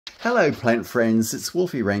Hello plant friends, it's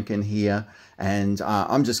Wolfie Rankin here, and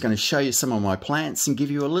I'm just going to show you some of my plants and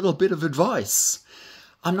give you a little bit of advice.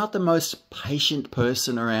 I'm not the most patient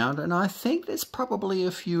person around, and I think there's probably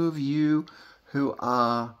a few of you who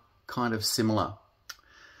are kind of similar.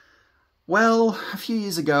 Well, a few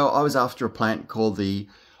years ago I was after a plant called the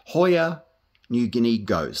Hoya New Guinea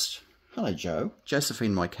Ghost. Hello Joe,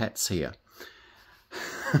 Josephine, my cat's here.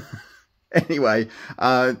 Anyway,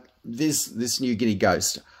 this New Guinea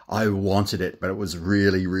Ghost, I wanted it, but it was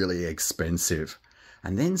really, really expensive.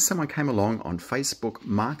 And then someone came along on Facebook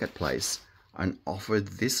Marketplace and offered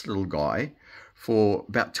this little guy for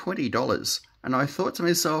about $20. And I thought to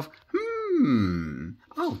myself,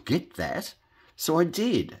 I'll get that. So I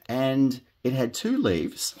did. And it had 2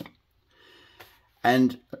 leaves.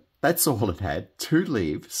 And that's all it had, 2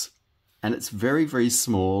 leaves. And it's very, very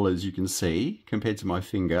small, as you can see, compared to my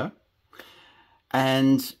finger.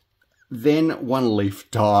 And then one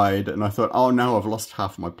leaf died, and I thought, oh no, I've lost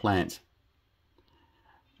half my plant.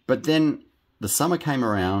 But then the summer came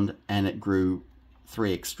around and it grew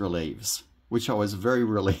 3 extra leaves, which I was very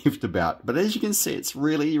relieved about. But as you can see, it's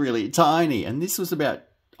really, really tiny. And this was about,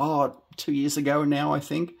 2 years ago now, I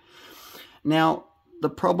think. Now, the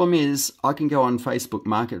problem is I can go on Facebook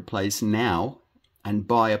Marketplace now and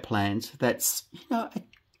buy a plant that's, a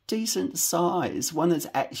decent size, one that's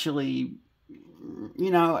actually,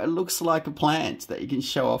 it looks like a plant that you can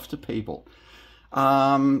show off to people.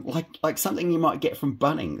 Like something you might get from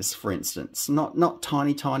Bunnings, for instance. Not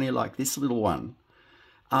tiny like this little one.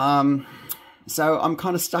 So I'm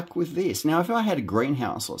kind of stuck with this. Now, if I had a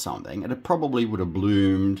greenhouse or something, it probably would have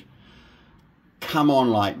bloomed, come on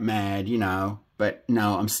like mad, But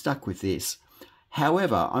no, I'm stuck with this.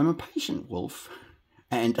 However, I'm a patient wolf,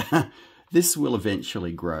 and this will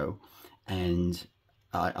eventually grow, and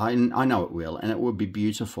I know it will, and it will be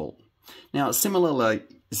beautiful. Now, similarly,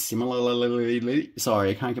 sorry,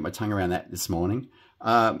 I can't get my tongue around that this morning.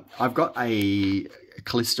 I've got a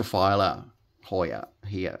Calistophylla Hoya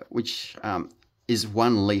here, which is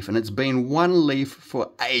 1 leaf, and it's been 1 leaf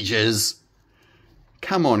for ages.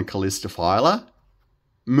 Come on, Calistophylla,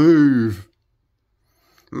 move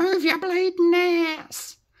your bleeding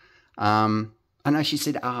ass. I know she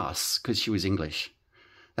said ass because she was English.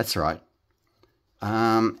 That's right.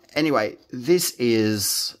 Anyway, this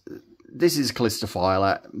is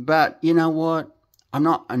Calistophylla, but you know what? I'm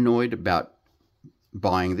not annoyed about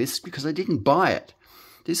buying this because I didn't buy it.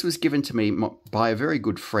 This was given to me by a very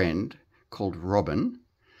good friend called Robin,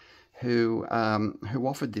 who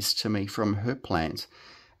offered this to me from her plant.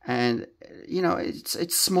 And,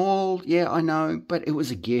 it's small, yeah, I know, but it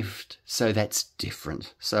was a gift, so that's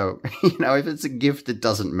different. So, if it's a gift, it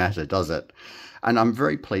doesn't matter, does it? And I'm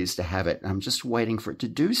very pleased to have it. I'm just waiting for it to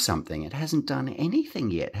do something. It hasn't done anything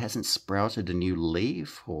yet. It hasn't sprouted a new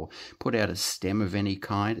leaf or put out a stem of any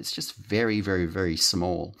kind. It's just very, very, very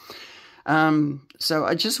small. So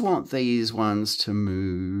I just want these ones to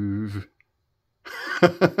move.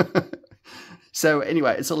 So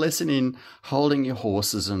anyway, it's a lesson in holding your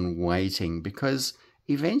horses and waiting, because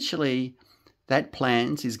eventually that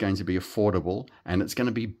plant is going to be affordable and it's going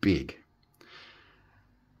to be big.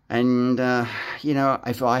 And,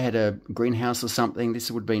 if I had a greenhouse or something, this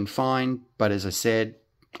would have been fine. But as I said,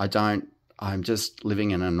 I don't. I'm just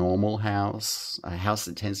living in a normal house, a house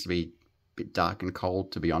that tends to be a bit dark and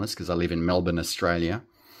cold, to be honest, because I live in Melbourne, Australia.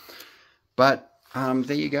 But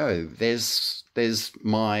there you go. There's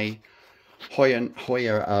my Hoya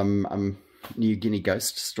New Guinea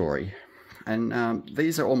Ghost story. And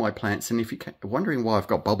these are all my plants. And if you're wondering why I've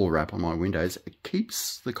got bubble wrap on my windows, it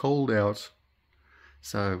keeps the cold out.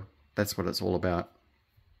 So that's what it's all about.